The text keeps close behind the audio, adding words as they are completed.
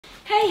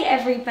Hey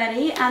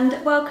everybody,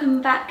 and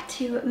welcome back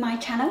to my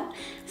channel.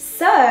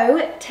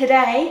 So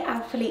today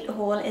Alphalete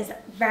haul is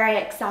very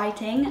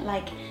exciting.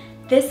 Like,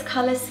 this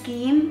colour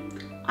scheme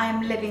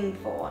I'm living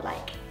for,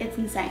 like, it's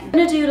insane. I'm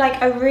gonna do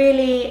like a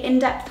really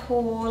in-depth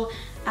haul.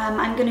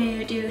 I'm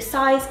gonna do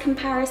size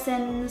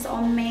comparisons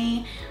on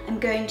me. I'm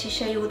going to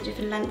show you all the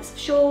different lengths of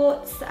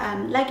shorts,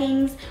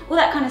 leggings, all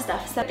that kind of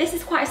stuff. So this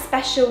is quite a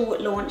special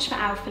launch for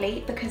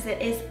Alphalete because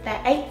it is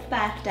their 8th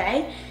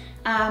birthday.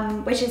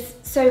 Which is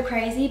so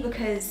crazy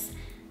because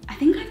I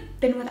think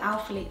I've been with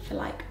Alphalete for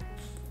like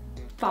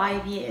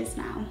 5 years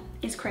now.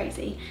 It's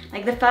crazy.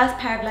 Like, the first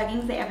pair of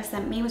leggings they ever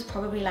sent me was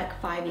probably like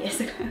 5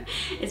 years ago.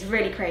 It's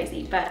really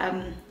crazy, but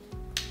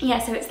yeah,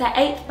 so it's their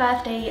 8th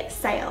birthday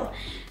sale.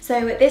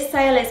 So this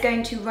sale is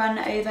going to run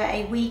over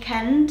a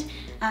weekend.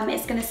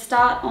 It's going to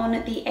start on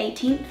the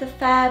 18th of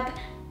Feb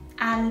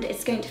and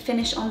it's going to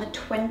finish on the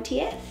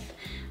 20th.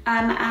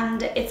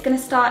 And it's going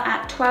to start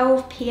at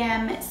 12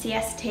 PM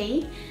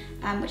CST.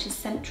 Which is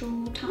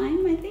Central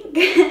Time, I think.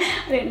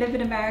 I don't live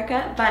in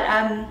America, but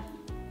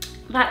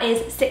that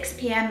is 6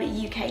 PM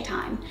UK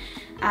time.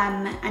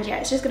 And yeah,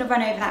 it's just gonna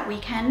run over that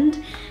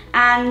weekend.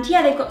 And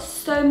yeah, they've got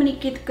so many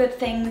good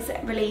things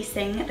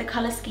releasing. The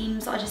color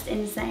schemes are just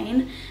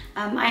insane.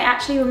 I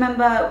actually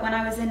remember when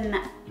I was in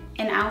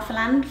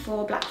Alphaland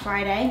for Black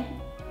Friday,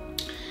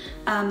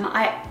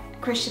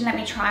 Christian let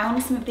me try on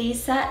some of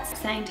these sets,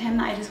 saying to him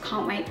that I just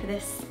can't wait for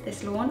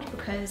this launch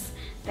because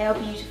they are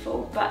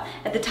beautiful. But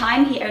at the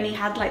time he only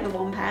had like the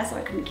one pair, so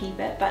I couldn't keep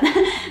it, but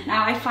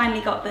now I finally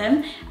got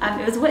them.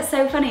 It was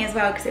so funny as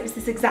well because it was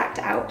this exact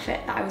outfit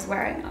that I was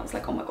wearing and I was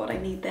like, oh my god, I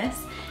need this.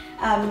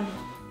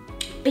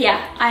 But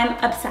yeah,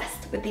 I'm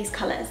obsessed with these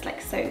colors,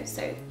 like so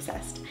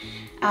obsessed.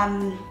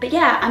 But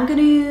yeah, I'm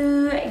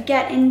gonna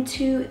get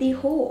into the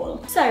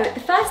haul. So the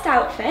first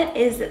outfit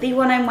is the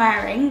one I'm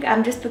wearing,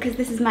 just because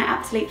this is my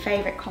absolute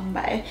favorite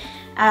combo.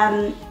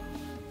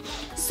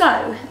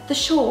 So the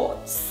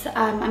shorts,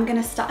 I'm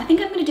gonna start, I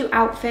think I'm gonna do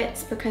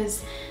outfits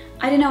because,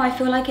 I don't know, I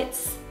feel like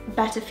it's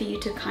better for you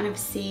to kind of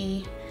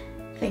see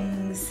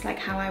things like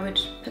how I would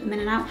put them in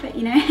an outfit,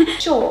 you know?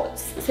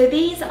 Shorts, so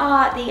these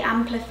are the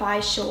Amplify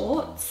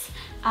shorts.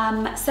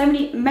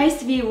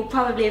 Most of you will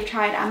probably have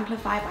tried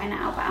Amplify by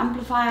now, but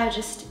Amplify are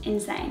just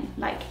insane,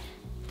 like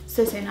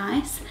so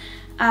nice.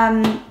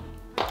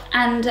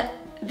 And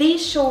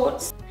these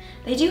shorts,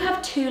 they do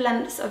have two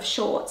lengths of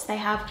shorts. They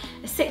have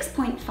a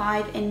 6.5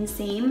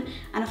 inseam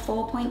and a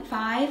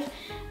 4.5,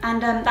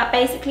 and that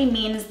basically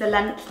means the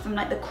length from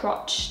like the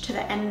crotch to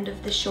the end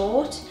of the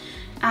short.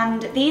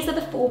 And these are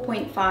the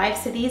 4.5,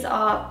 so these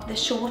are the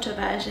shorter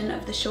version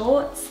of the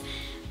shorts.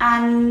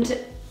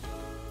 And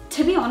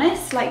to be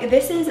honest, like,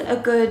 this is a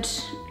good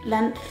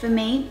length for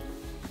me.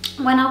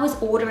 When I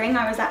was ordering,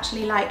 I was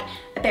actually like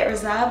a bit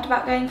reserved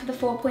about going for the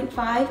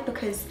 4.5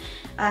 because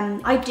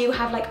I do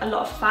have like a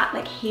lot of fat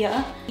like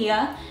here,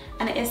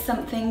 and it is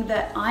something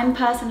that I'm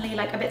personally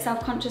like a bit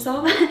self-conscious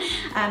of.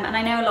 And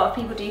I know a lot of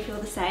people do feel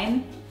the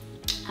same.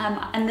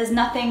 And there's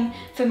nothing,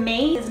 for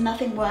me, there's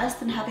nothing worse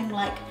than having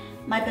like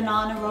my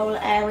banana roll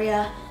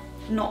area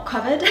not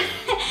covered.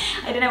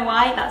 I don't know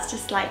why, that's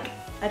just like,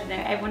 I don't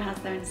know, everyone has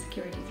their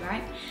insecurities,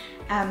 right?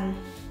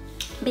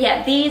 But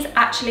yeah, these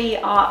actually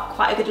are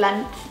quite a good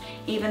length,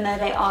 even though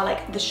they are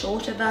like the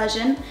shorter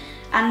version.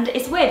 And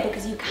it's weird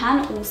because you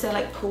can also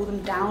like pull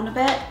them down a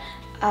bit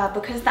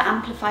because the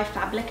Amplify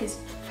fabric is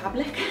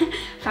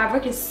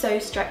so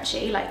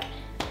stretchy. Like,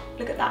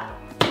 look at that,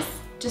 it's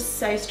just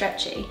so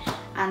stretchy.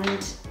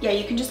 And yeah,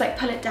 you can just like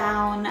pull it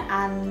down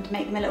and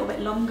make them a little bit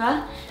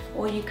longer,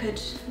 or you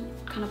could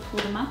kind of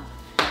pull them up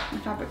and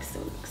the fabric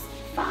still looks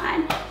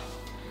fine.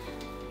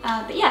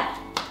 But yeah,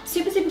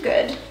 super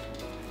good.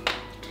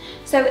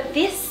 So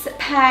this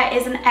pair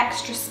is an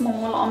extra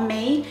small on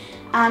me,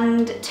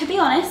 and to be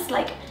honest,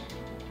 like,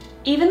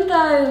 even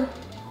though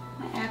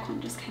my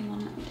aircon just came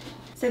on,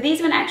 so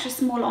these are an extra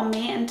small on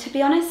me, and to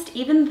be honest,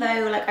 even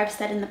though like I've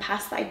said in the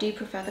past that I do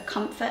prefer the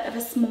comfort of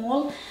a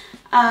small,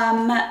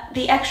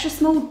 the extra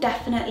small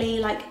definitely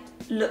like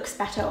looks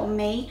better on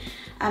me.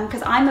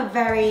 Because I'm a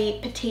very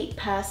petite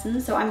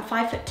person, so I'm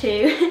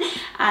 5'2",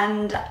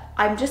 and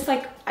I'm just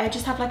like, I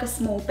just have like a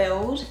small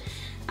build.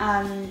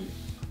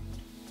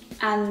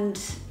 And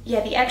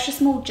yeah, the extra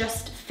small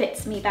just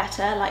fits me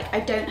better. Like, I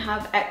don't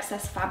have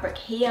excess fabric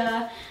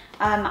here.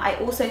 I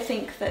also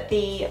think that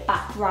the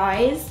back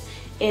rise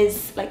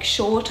is like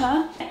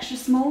shorter, extra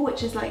small,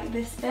 which is like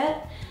this bit.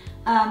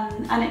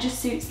 And it just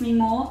suits me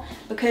more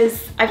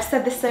because I've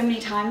said this so many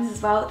times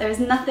as well, there is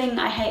nothing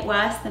I hate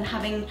worse than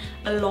having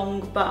a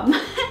long bum.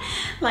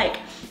 Like,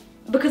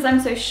 because I'm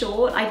so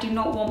short, I do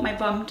not want my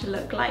bum to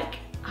look like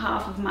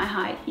half of my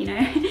height, you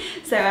know?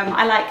 So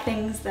I like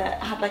things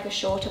that have like a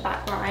shorter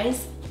back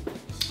rise.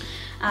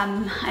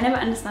 I never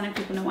understand if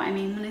people know what I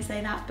mean when I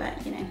say that,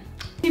 but you know,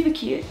 super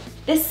cute.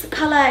 This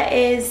color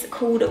is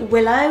called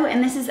Willow,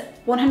 and this is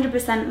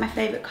 100% my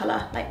favorite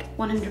color, like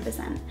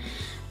 100%.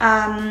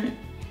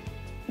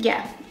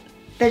 Yeah,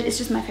 it's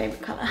just my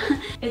favorite color.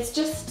 It's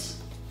just,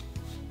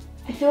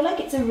 I feel like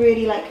it's a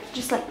really like,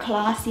 just like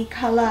classy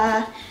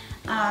color.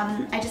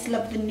 I just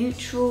love the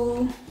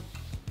neutral.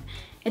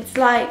 It's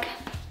like,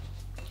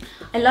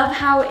 I love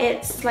how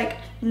it's like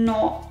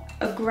not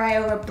a grey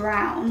or a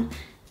brown,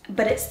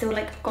 but it's still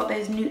like got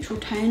those neutral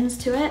tones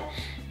to it.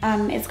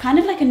 It's kind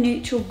of like a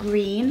neutral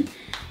green.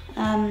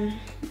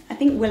 I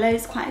think willow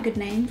is quite a good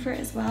name for it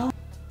as well.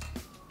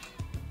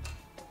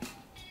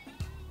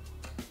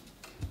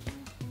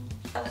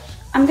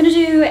 I'm gonna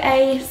do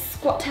a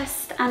squat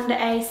test and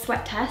a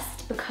sweat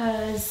test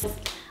because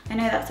I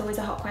know that's always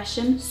a hot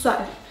question.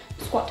 So,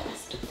 squat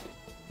test.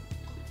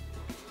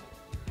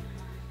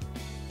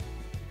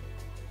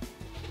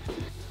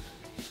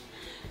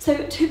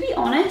 So to be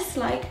honest,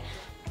 like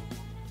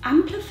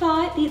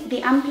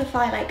the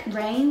Amplify like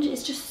range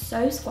is just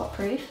so squat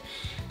proof,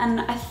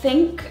 and I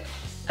think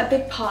a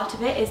big part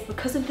of it is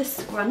because of the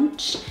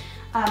scrunch.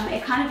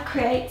 It kind of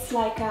creates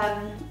like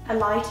a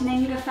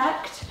lightening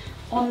effect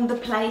on the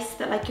place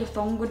that like your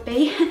thong would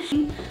be.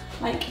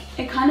 Like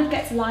it kind of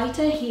gets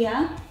lighter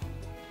here,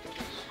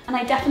 and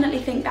I definitely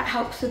think that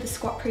helps with the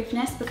squat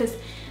proofness, because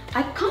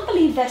I can't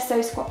believe they're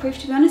so squat proof,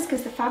 to be honest,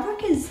 because the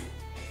fabric is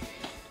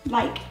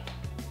like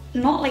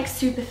not like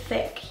super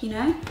thick, you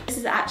know. This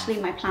is actually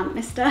my plant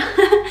mister.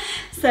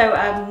 So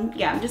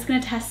yeah, I'm just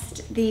gonna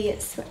test the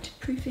sweat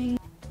proofing.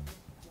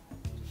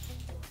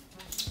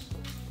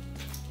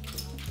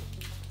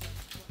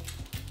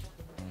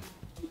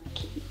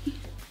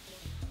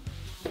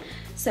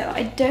 So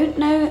I don't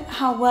know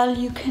how well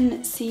you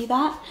can see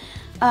that,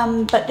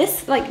 but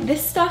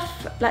this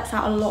stuff lets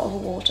out a lot of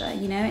water,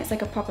 you know. It's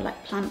like a proper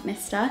like plant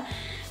mister,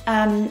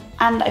 and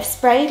I've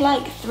sprayed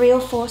like 3 or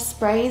 4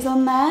 sprays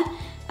on there,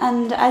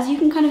 and as you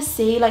can kind of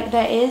see, like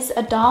there is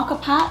a darker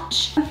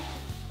patch,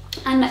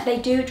 and they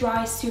do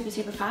dry super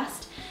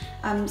fast.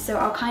 So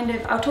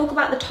I'll talk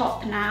about the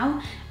top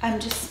now,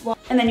 and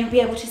then you'll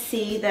be able to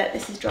see that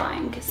this is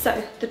drying.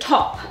 So the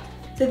top.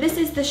 So this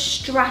is the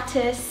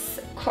Stratus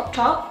crop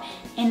top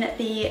in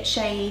the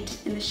shade,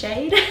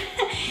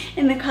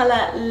 in the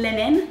color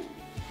linen.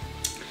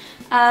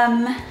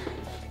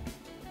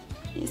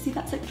 You see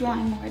that's like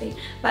drying already.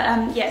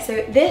 But yeah,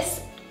 so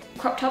this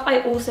crop top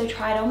I also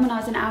tried on when I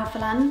was in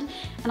Alphalete,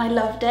 and I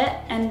loved it.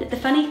 And the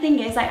funny thing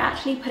is I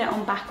actually put it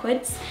on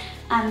backwards,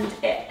 and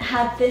it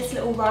had this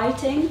little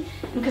writing.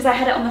 And because I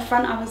had it on the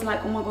front, I was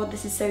like, oh my god,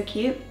 this is so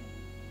cute.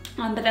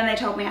 But then they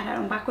told me I had it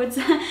on backwards.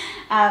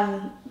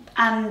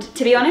 And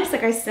to be honest,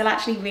 like I still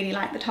actually really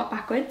like the top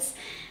backwards.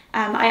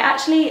 I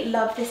actually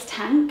love this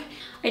tank.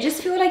 I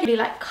just feel like it really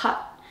like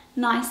cut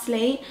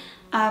nicely,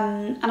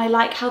 and I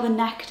like how the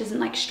neck doesn't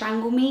like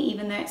strangle me,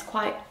 even though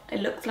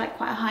it looks like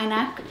quite a high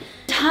neck.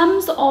 In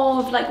terms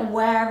of like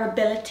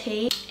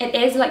wearability, it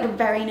is like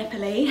very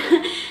nipply.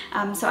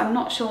 So I'm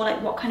not sure like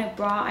what kind of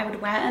bra I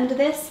would wear under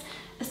this,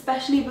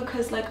 especially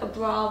because like a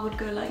bra would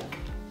go like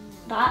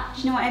that,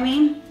 do you know what I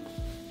mean?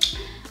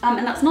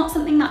 And that's not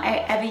something that I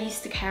ever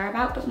used to care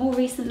about, but more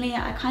recently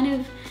I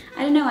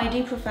don't know, I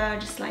do prefer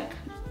just like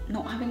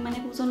not having my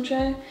nipples on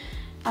show.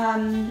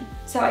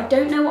 So I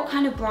don't know what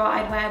kind of bra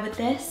I'd wear with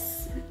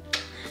this.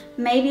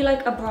 Maybe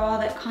like a bra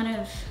that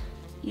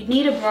you'd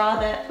need a bra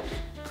that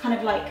kind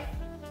of like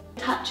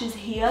attaches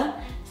here,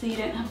 so you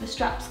don't have the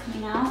straps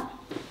coming out.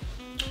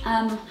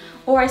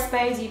 Or I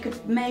suppose you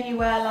could maybe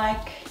wear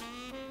like,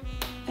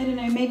 I don't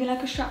know, maybe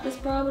like a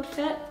strapless bra would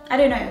fit. I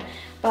don't know,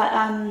 but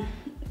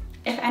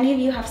if any of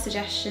you have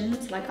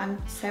suggestions, like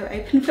I'm so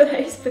open for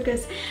those,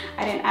 because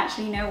I don't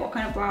actually know what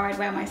kind of bra I'd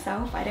wear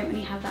myself. I don't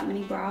really have that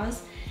many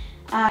bras.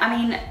 I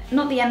mean,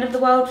 not the end of the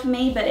world for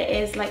me, but it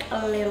is like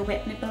a little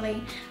bit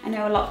nipply. I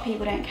know a lot of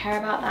people don't care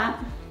about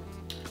that.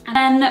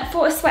 And then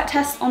for a sweat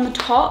test on the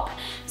top,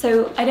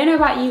 so I don't know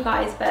about you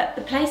guys, but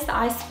the place that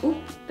I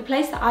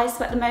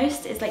sweat the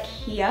most is like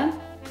here.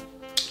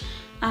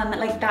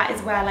 Like that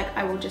is where like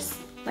I will just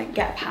like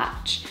get a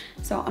patch.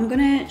 So I'm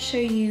gonna show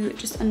you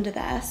just under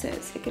there, so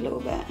it's like a little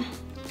bit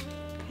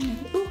kind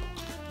of, ooh.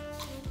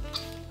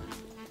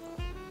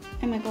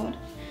 Oh my god,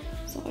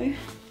 sorry.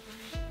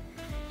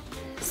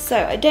 So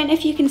I don't know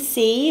if you can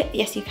see,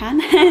 yes you can.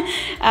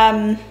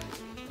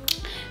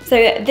 So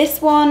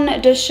this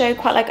one does show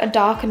quite like a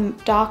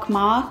dark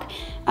mark,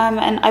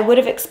 and I would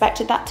have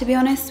expected that, to be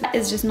honest.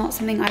 It's just not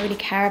something I really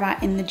care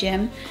about in the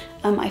gym.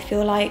 I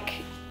feel like,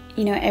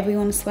 you know,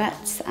 everyone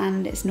sweats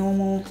and it's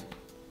normal.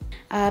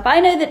 But I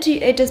know that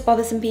it does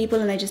bother some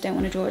people and they just don't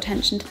want to draw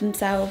attention to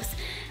themselves.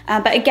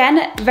 But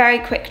again, very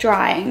quick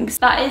drying.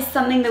 That is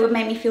something that would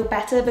make me feel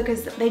better,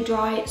 because they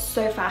dry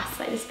so fast.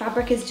 Like this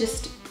fabric is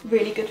just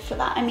really good for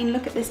that. I mean,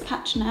 look at this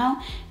patch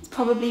now. It's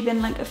probably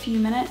been like a few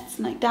minutes,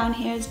 and like down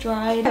here is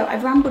dried. So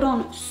I've rambled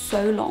on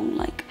so long,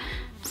 like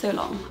so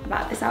long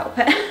about this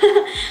outfit.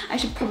 I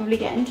should probably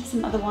get into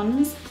some other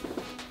ones.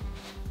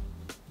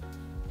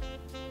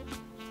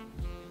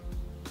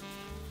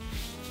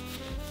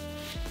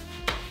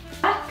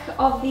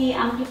 Of the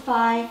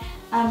Amplify,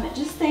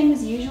 just same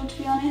as usual, to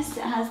be honest.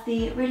 It has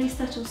the really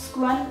subtle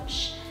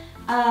scrunch,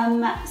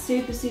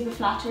 super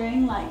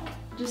flattering, like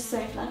just so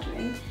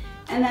flattering.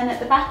 And then at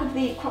the back of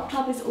the crop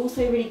top is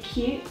also really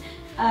cute.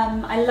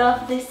 I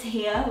love this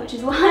here, which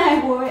is why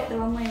I wore it the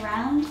wrong way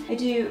around. I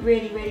do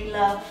really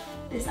love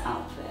this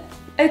outfit.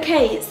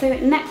 Okay, so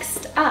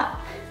next up,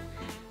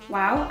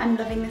 wow, I'm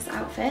loving this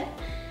outfit.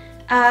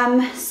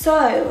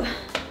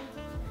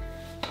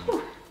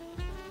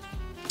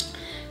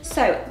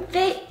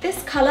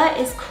 This color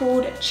is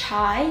called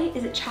Chai.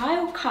 Is it Chai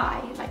or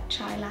Kai? Like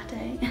chai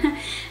latte.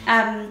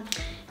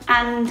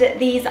 And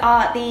these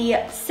are the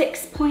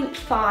 6.5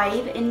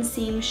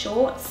 inseam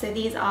shorts. So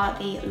these are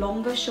the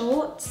longer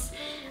shorts.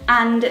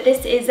 And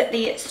this is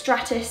the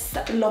Stratus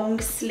long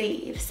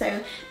sleeve.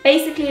 So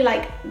basically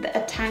like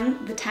the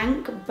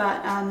tank,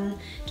 but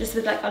just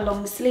with like a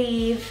long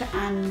sleeve,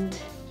 and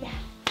yeah.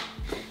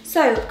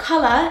 So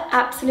colour,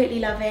 absolutely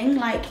loving.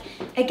 Like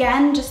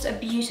again, just a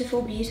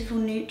beautiful, beautiful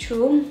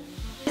neutral.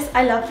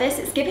 I love this.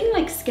 It's giving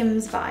like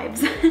Skims vibes.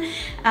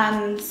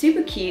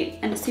 Super cute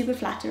and super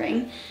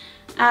flattering.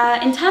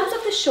 In terms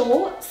of the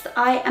shorts,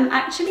 I am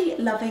actually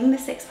loving the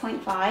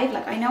 6.5.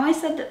 Like I know I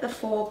said that the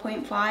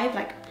 4.5,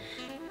 like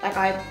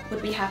I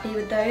would be happy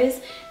with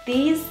those.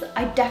 These,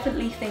 I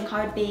definitely think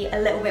I would be a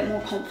little bit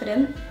more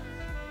confident.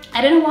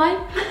 I don't know why.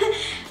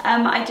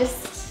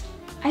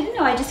 I don't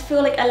know, I just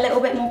feel like a little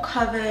bit more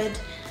covered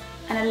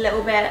and a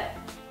little bit,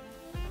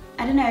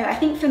 I don't know, I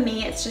think for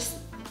me it's just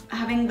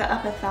having the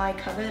upper thigh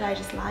covered, I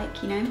just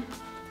like, you know.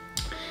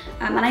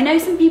 And I know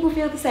some people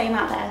feel the same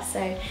out there,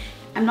 so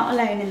I'm not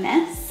alone in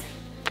this.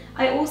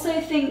 I also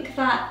think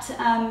that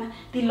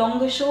the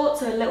longer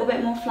shorts are a little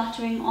bit more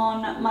flattering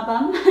on my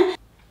bum.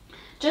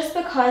 Just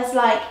because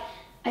like,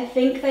 I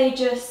think they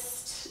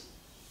just,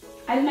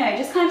 I don't know, it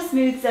just kind of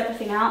smooths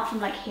everything out from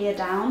like here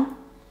down.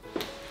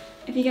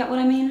 If you get what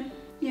I mean.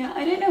 Yeah,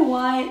 I don't know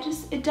why, it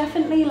just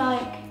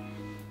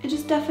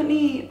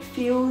definitely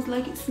feels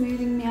like it's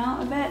smoothing me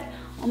out a bit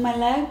on my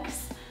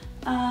legs.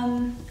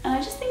 And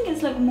I just think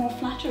it's like more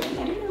flattering,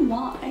 I don't know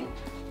why.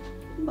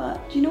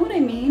 But do you know what I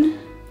mean?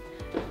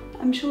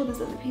 I'm sure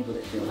there's other people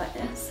that feel like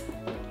this.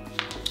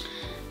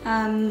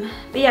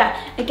 But yeah,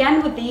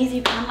 again with these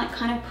you can like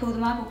kind of pull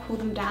them up or pull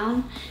them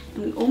down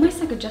and almost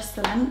like adjust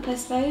the length, I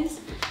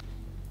suppose.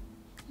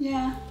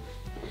 Yeah.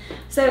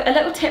 So a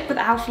little tip with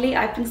Alphalete,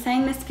 I've been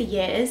saying this for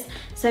years.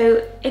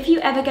 So if you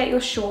ever get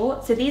your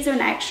shorts, so these are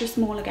an extra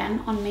small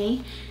again on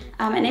me.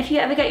 And if you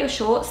ever get your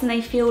shorts and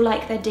they feel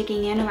like they're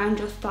digging in around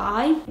your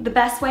thigh, the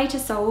best way to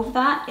solve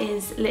that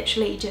is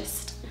literally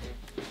just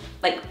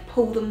like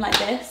pull them like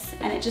this,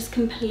 and it just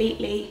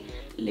completely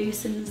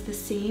loosens the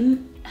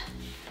seam.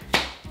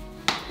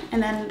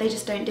 And then they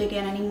just don't dig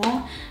in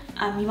anymore.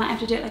 You might have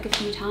to do it like a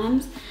few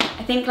times.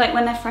 I think like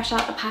when they're fresh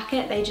out the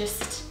packet,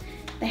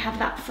 they have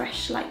that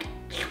fresh like.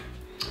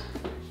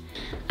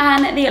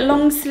 And the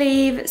long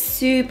sleeve,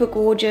 super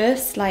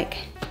gorgeous. Like,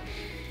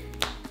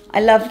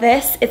 I love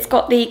this. It's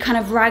got the kind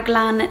of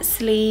raglan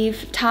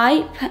sleeve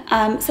type.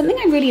 Something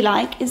I really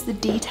like is the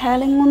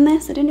detailing on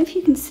this. I don't know if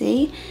you can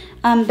see,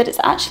 but it's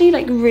actually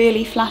like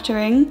really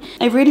flattering.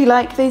 I really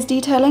like those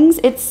detailings.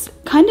 It's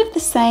kind of the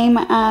same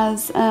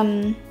as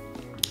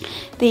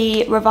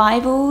the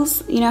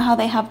Revivals, you know how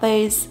they have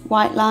those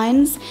white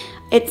lines?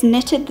 It's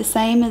knitted the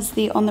same as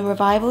on the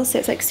Revivals, so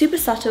it's like super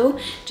subtle,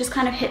 just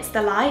kind of hits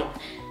the light.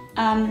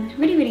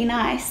 Really, really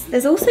nice.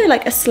 There's also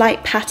like a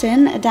slight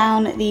pattern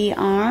down the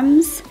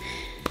arms.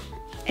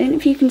 I don't know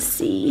if you can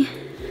see.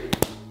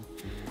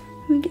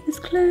 Let me get this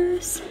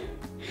close.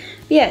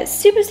 But yeah, it's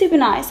super, super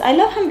nice. I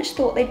love how much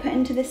thought they put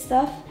into this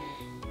stuff.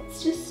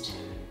 It's just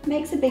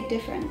makes a big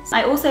difference.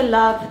 I also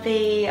love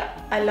the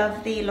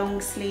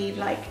long sleeve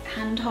like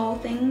hand hole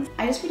things.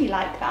 I just really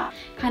like that.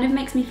 Kind of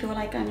makes me feel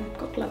like I've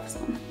got gloves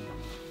on.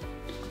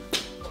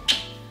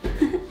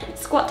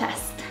 Squat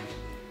test.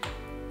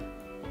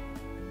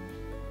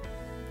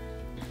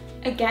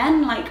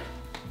 Again, like,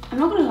 I'm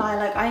not gonna lie,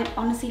 like I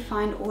honestly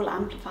find all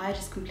Amplifier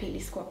just completely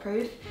squat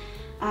proof.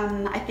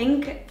 I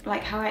think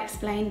like how I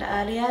explained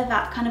earlier,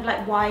 that kind of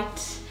like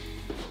white,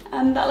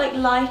 that like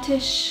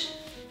lightish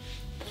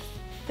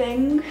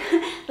thing,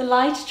 the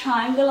light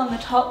triangle on the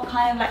top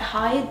kind of like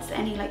hides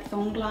any like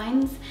thong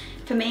lines,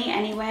 for me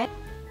anyway.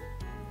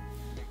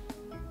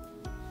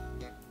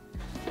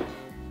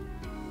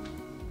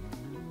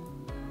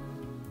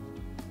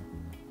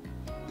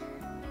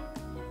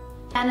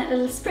 And a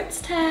little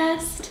spritz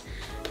test.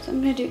 So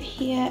I'm gonna do it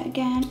here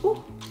again.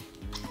 Ooh.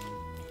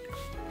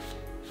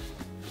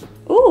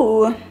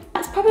 Ooh,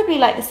 that's probably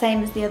like the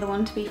same as the other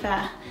one, to be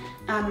fair,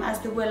 as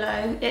the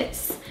Willow.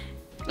 It's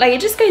like,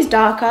 it just goes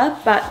darker,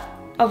 but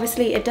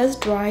obviously it does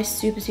dry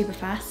super, super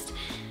fast.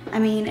 I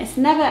mean, it's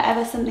never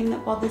ever something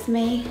that bothers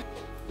me.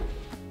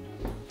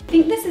 I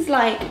think this is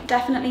like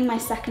definitely my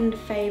second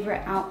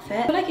favorite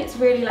outfit. I feel like it's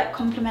really like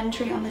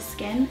complimentary on the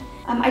skin.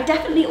 I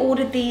definitely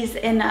ordered these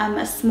in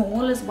a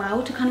small as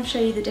well to kind of show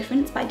you the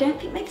difference, but I don't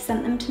think they've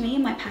sent them to me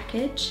in my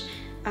package.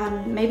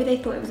 Maybe they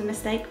thought it was a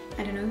mistake,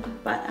 I don't know,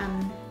 but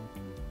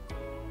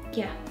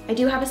yeah, I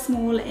do have a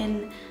small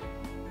in,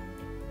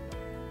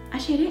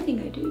 actually I don't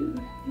think I do,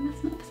 they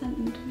must not have sent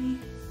them to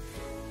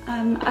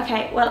me.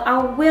 Okay, well I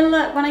will,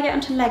 when I get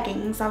onto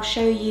leggings, I'll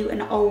show you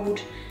an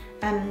old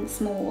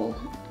small,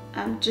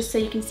 just so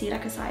you can see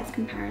like a size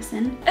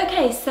comparison.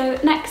 Okay, so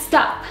next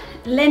up,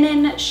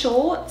 linen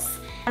shorts.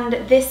 And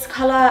this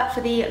colour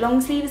for the long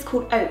sleeve is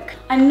called Oak.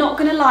 I'm not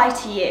gonna lie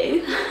to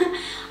you.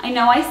 I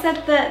know I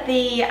said that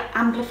the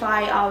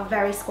Amplify are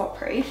very squat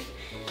proof.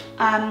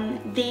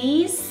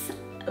 These,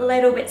 a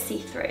little bit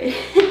see-through.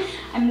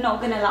 I'm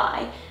not gonna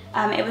lie.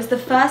 It was the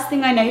first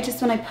thing I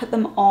noticed when I put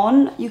them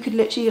on. You could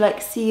literally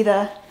like see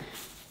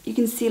you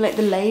can see like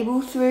the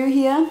label through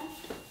here.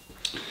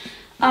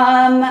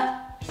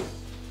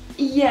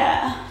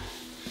 Yeah,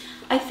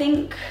 I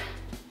think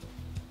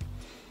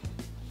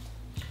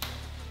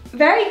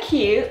very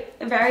cute,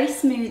 very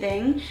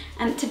smoothing,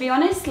 and to be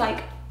honest,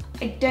 like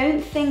I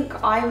don't think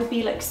I would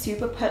be like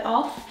super put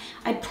off.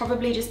 I'd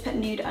probably just put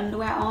nude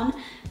underwear on,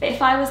 but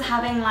if I was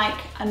having like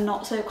a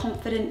not so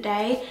confident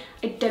day,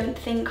 I don't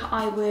think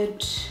I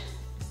would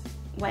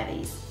wear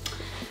these.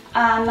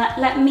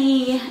 Let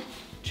me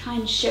try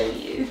and show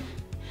you.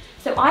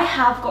 So I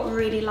have got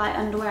really light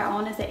underwear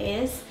on as it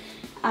is.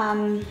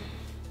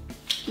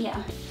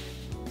 Yeah.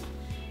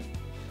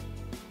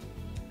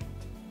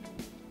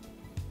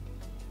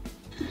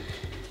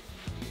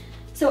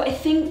 So I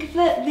think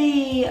that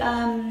the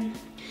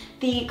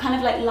kind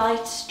of like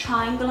light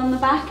triangle on the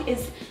back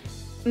is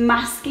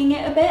masking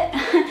it a bit,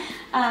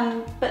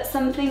 but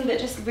something that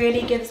just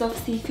really gives off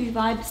see-through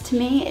vibes to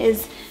me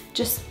is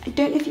just, I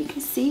don't know if you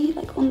can see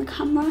like on the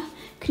camera,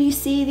 can you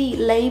see the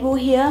label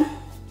here?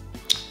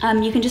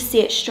 You can just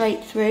see it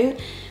straight through,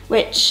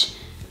 which,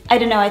 I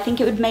don't know, I think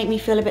it would make me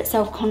feel a bit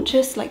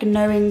self-conscious, like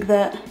knowing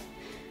that,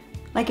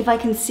 like if I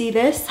can see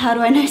this, how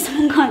do I know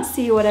someone can't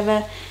see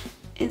whatever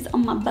is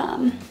on my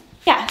bum?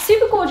 Yeah,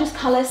 super gorgeous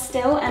colours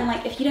still, and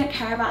like if you don't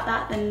care about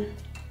that, then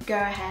go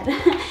ahead.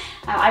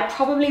 I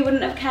probably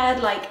wouldn't have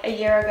cared like a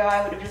year ago.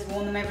 I would have just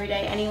worn them every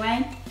day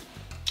anyway.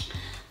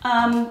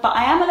 But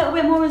I am a little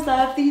bit more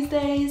reserved these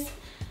days.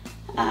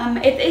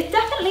 It's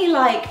definitely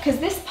like, because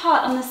this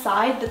part on the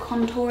side, the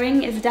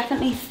contouring is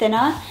definitely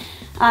thinner.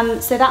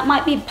 So that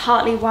might be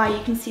partly why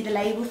you can see the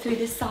label through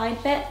this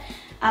side bit.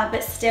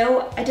 But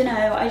still, I don't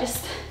know,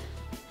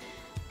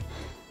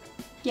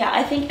 yeah,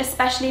 I think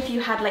especially if you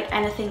had like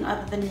anything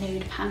other than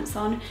nude pants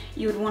on,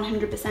 you would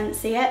 100%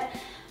 see it.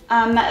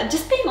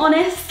 Just being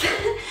honest,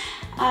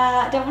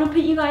 I don't want to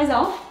put you guys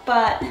off,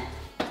 but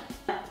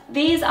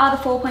these are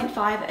the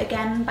 4.5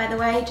 again, by the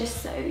way,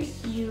 just so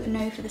you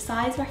know for the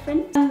size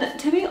reference. And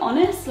to be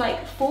honest,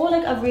 like for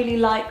like a really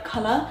light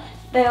colour,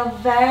 they are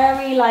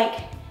very like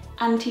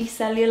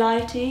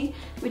anti-cellulite-y,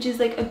 which is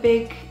like a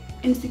big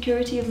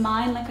insecurity of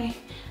mine. Like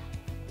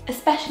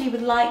especially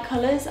with light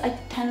colours, I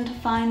tend to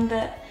find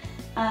that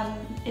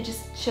it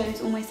just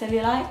shows all my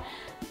cellulite,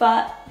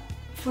 but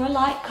for a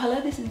light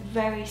colour this is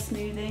very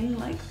smoothing.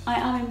 Like I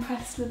am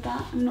impressed with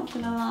that, I'm not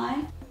gonna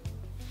lie.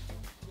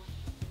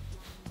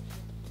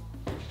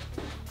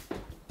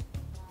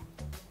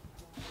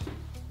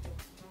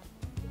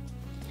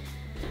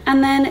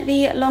 And then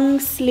the long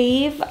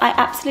sleeve, I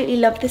absolutely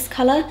love this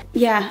colour.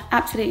 Yeah,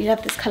 absolutely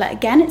love this colour.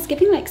 Again, it's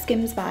giving like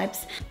Skims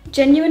vibes.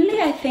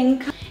 Genuinely, I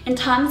think in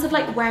terms of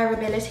like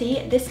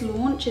wearability, this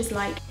launch is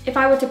like, if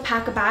I were to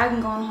pack a bag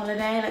and go on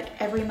holiday like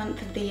every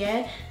month of the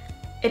year,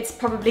 it's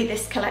probably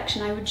this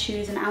collection I would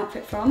choose an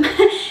outfit from,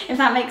 if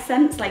that makes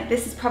sense. Like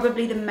this is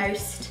probably the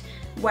most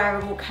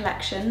wearable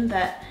collection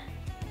that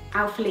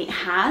Alphalete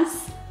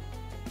has,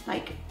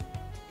 like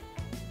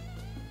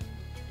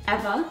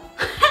ever.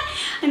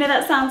 I know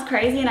that sounds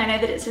crazy, and I know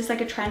that it's just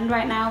like a trend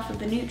right now for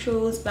the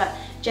neutrals, but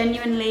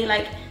genuinely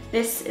like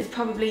this is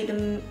probably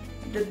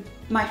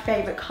my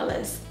favourite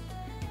colours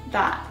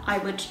that I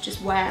would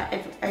just wear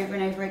over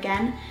and over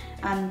again.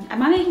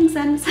 Am I making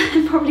sense?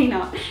 Probably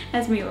not.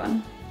 Let's move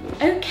on.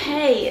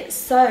 Okay,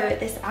 so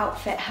this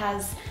outfit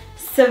has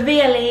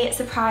severely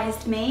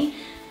surprised me.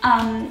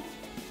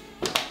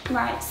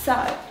 Right,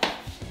 so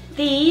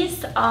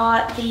these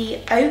are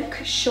the Oak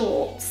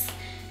shorts.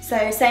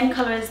 So same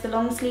colour as the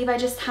long sleeve I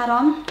just had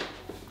on.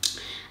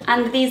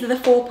 And these are the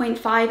 4.5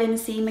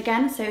 inseam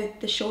again, so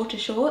the shorter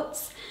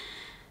shorts.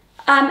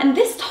 And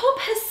this top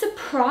has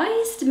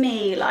surprised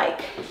me,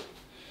 like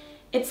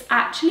it's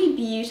actually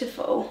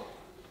beautiful.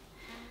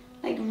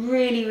 Like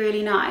really,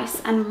 really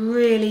nice and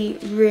really,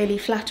 really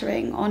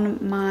flattering on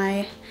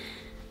my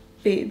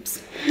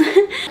boobs.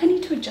 I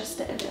need to adjust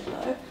it a bit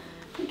though.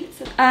 I think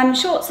it's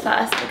shorts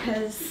first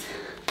because,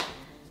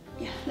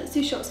 yeah, let's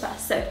do shorts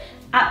first. So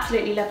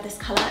absolutely love this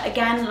colour.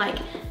 Again, like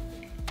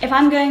if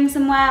I'm going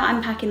somewhere,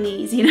 I'm packing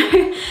these, you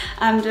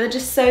know. They're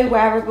just so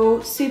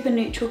wearable, super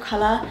neutral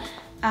colour.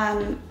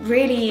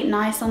 Really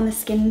nice on the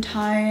skin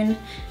tone,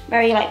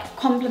 very like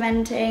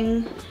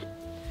complimenting.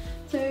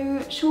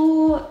 So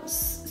shorts,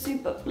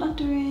 super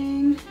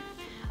flattering.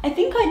 I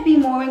think I'd be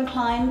more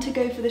inclined to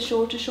go for the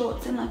shorter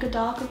shorts in like a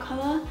darker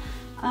colour.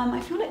 I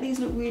feel like these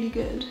look really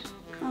good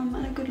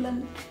and a good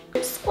length.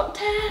 Squat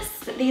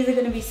test. These are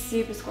going to be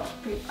super squat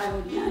proof, I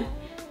already know.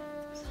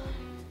 So,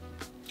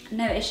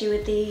 no issue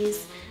with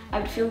these. I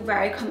would feel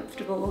very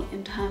comfortable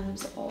in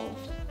terms of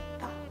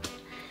that.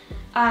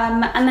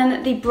 And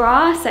then the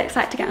bra, so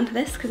excited to get onto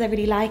this because I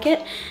really like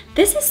it.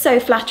 This is so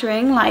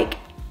flattering, like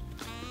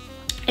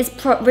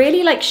it's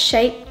really like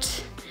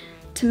shaped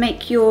to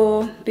make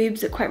your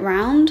boobs look quite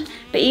round.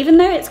 But even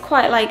though it's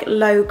quite like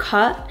low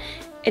cut,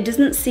 it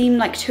doesn't seem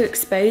like too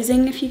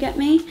exposing, if you get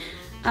me.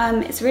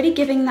 It's really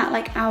giving that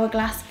like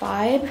hourglass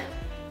vibe.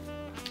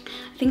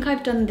 I think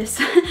I've done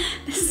this,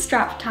 this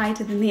strap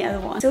tighter than the other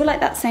one. Still like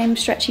that same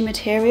stretchy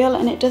material,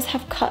 and it does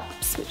have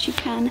cups which you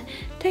can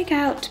take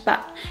out.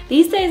 But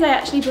these days I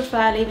actually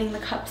prefer leaving the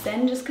cups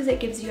in just because it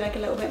gives you like a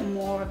little bit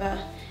more of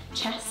a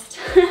chest,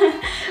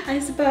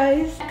 I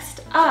suppose. Next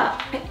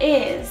up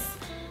is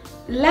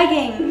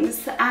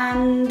leggings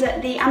and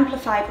the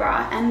Amplify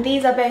bra, and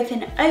these are both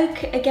in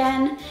oak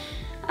again.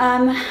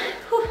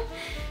 Whew,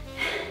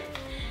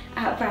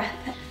 out of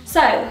breath.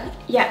 So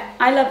yeah,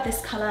 I love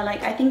this color.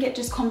 Like, I think it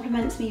just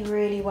complements me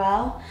really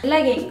well.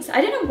 Leggings,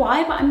 I don't know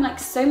why, but I'm like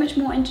so much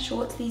more into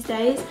shorts these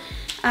days.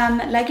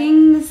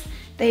 Leggings,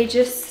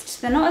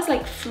 they're not as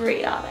like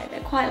free, are they?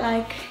 They're quite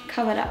like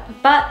covered up.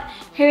 But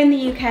here in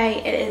the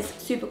UK, it is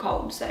super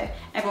cold, so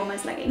everyone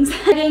wears leggings.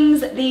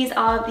 Leggings, these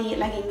are the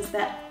leggings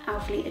that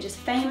Alphalete are just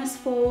famous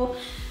for.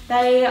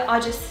 They are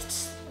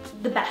just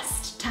the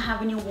best to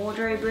have in your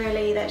wardrobe,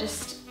 really. They're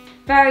just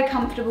very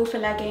comfortable for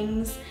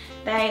leggings.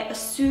 They are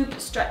super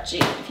stretchy,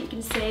 if you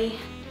can see.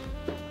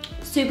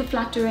 Super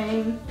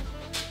flattering.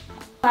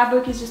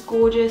 Fabric is just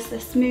gorgeous, they're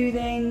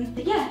smoothing.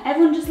 But yeah,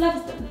 everyone just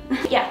loves them.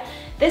 Yeah,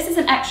 this is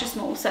an extra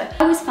small, so I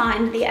always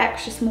find the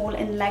extra small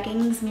in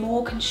leggings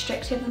more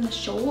constrictive than the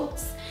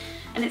shorts.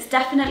 And it's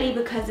definitely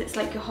because it's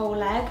like your whole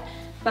leg.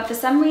 But for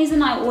some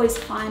reason, I always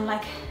find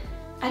like,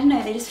 I don't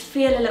know, they just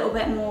feel a little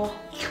bit more,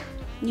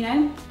 you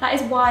know? That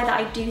is why that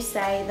I do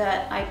say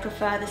that I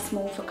prefer the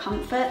small for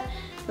comfort,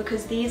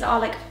 because these are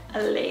like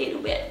a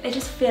little bit, they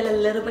just feel a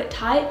little bit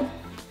tight.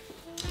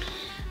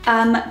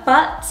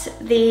 But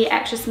the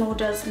extra small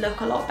does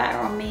look a lot better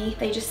on me.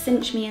 They just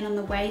cinch me in on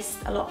the waist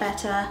a lot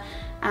better,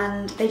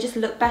 and they just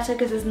look better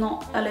because there's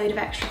not a load of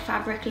extra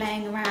fabric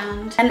laying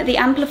around. And the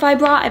Amplify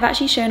bra, I've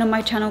actually shown on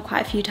my channel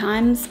quite a few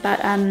times, but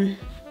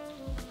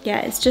yeah,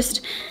 it's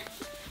just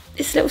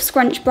this little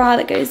scrunch bra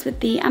that goes with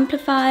the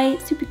Amplify,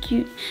 super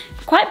cute.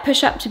 Quite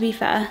push up, to be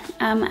fair,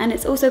 and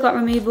it's also got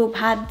removable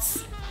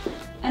pads.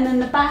 And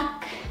then the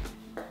back,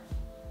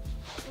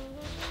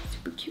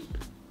 super cute.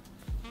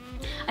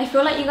 I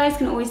feel like you guys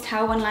can always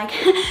tell when like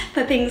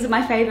the things are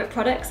my favorite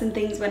products and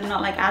things when I'm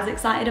not like as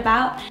excited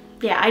about.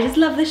 Yeah, I just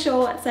love the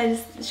shorts. The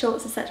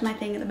shorts are such my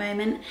thing at the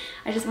moment.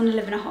 I just want to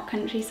live in a hot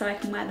country so I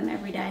can wear them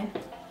every day.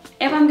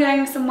 If I'm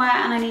going somewhere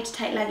and I need to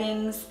take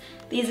leggings,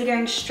 these are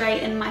going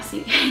straight in my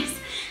suitcase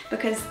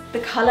because the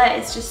color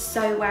is just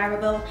so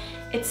wearable.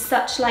 It's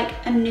such like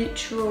a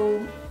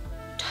neutral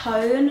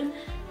tone,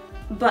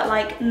 but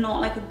like not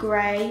like a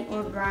grey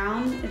or a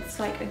brown. It's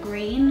like a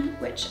green,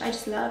 which I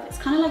just love. It's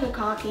kind of like a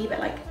khaki, but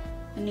like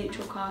a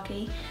neutral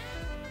khaki.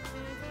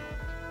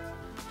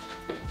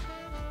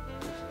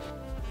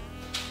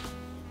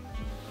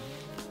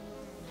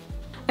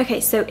 Okay,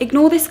 so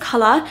ignore this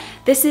color.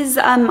 This is,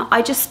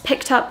 I just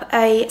picked up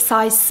a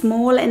size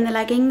small in the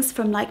leggings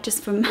from like,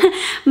 just from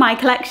my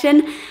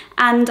collection.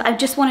 And I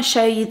just want to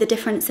show you the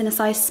difference in a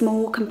size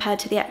small compared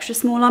to the extra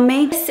small on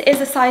me. This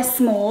is a size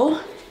small,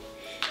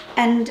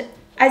 and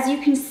as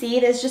you can see,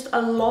 there's just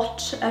a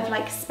lot of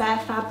like spare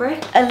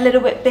fabric. A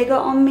little bit bigger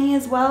on me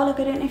as well. Like,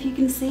 I don't know if you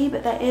can see,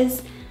 but there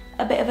is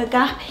a bit of a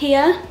gap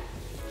here.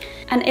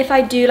 And if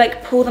I do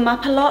like pull them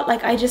up a lot,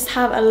 like I just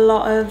have a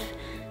lot of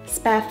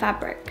spare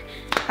fabric.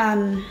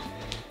 So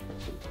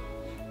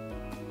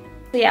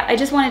yeah, I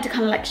just wanted to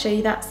kind of like show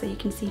you that so you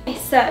can see.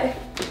 So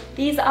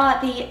these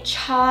are the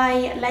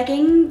Chai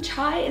legging.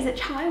 Chai, is it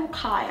Chai or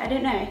Kai? I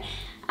don't know.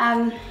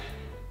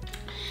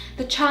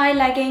 The Chai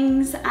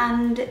leggings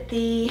and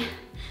the,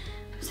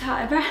 I'm so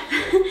out of breath,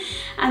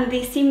 and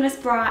the seamless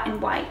bra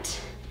in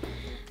white.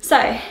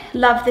 So,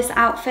 love this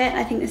outfit.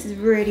 I think this is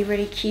really,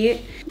 really cute.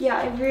 Yeah,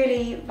 I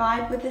really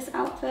vibe with this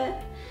outfit.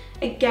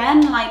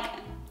 Again, like,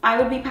 I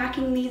would be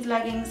packing these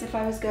leggings if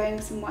I was going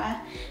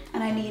somewhere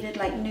and I needed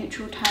like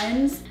neutral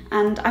tones,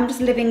 and I'm just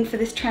living for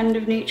this trend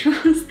of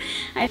neutrals.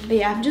 But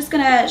yeah, I'm just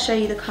gonna show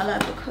you the color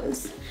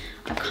because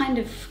I've kind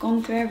of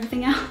gone through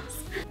everything else.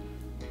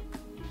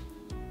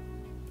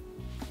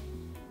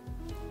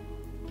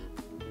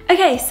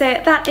 Okay, so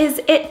that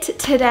is it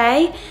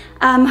today.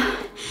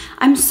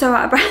 I'm so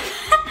out of breath.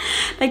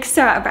 Like,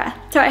 so out of breath.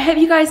 So I hope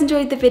you guys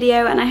enjoyed the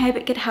video, and I hope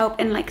it could help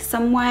in like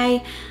some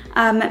way.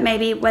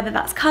 Maybe whether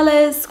that's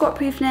colors, squat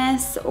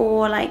proofness,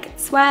 or like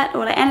sweat,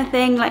 or like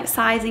anything, like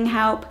sizing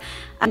help,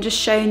 and just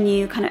showing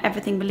you kind of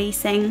everything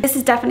releasing. This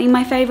is definitely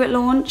my favorite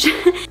launch.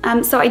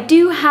 So I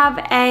do have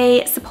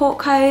a support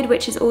code,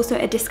 which is also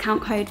a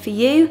discount code for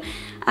you,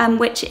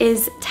 which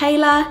is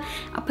Taylor.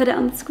 I'll put it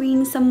on the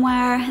screen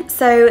somewhere.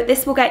 So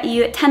this will get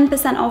you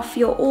 10% off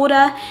your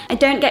order. I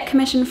don't get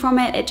commission from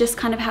it. It just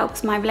kind of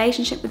helps my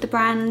relationship with the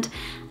brand.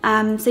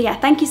 So yeah,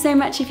 thank you so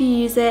much if you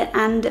use it,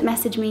 and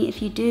message me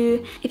if you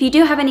do. If you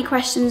do have any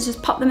questions,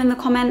 just pop them in the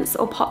comments,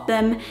 or pop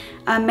them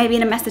maybe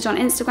in a message on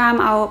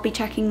Instagram. I'll be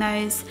checking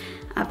those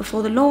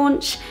before the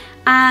launch.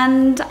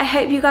 And I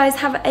hope you guys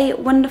have a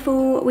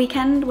wonderful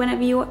weekend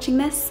whenever you're watching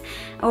this,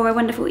 or a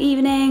wonderful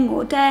evening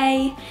or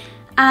day.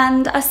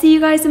 and I'll see you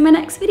guys in my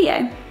next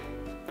video.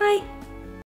 Bye.